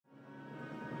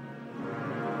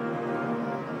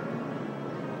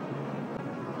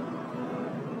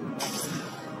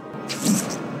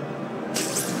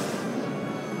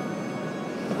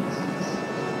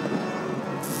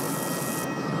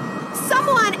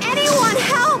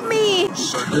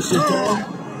This is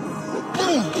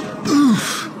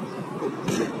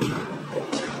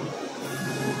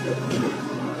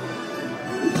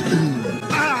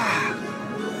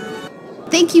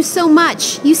Thank you so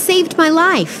much. You saved my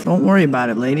life. Don't worry about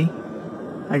it, lady.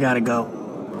 I gotta go.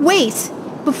 Wait,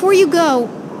 before you go,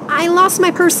 I lost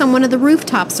my purse on one of the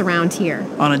rooftops around here.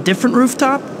 On a different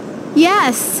rooftop?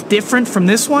 Yes. Different from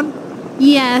this one?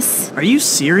 Yes. Are you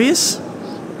serious?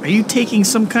 Are you taking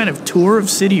some kind of tour of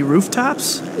city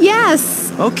rooftops?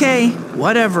 Yes. Okay,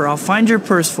 whatever. I'll find your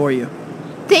purse for you.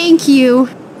 Thank you.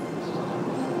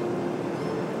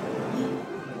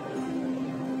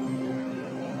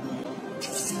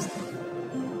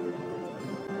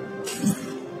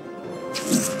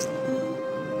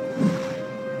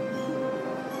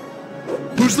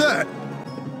 Who's that?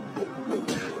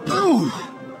 Oh!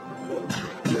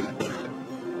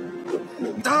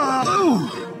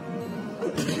 Oh!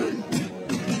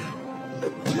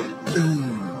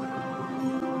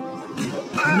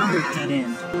 Another dead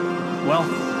end. Well,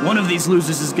 one of these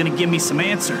losers is gonna give me some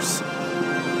answers.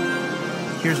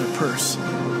 Here's her purse.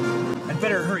 I'd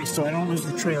better hurry so I don't lose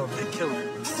the trail of that killer.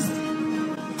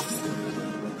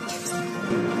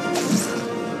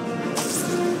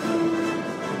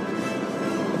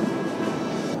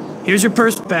 Here's your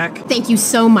purse back. Thank you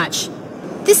so much.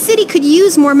 This city could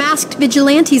use more masked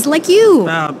vigilantes like you.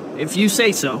 If you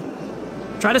say so.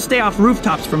 Try to stay off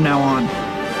rooftops from now on.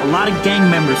 A lot of gang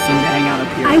members seem to hang out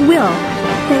up here. I will.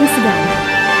 Thanks again.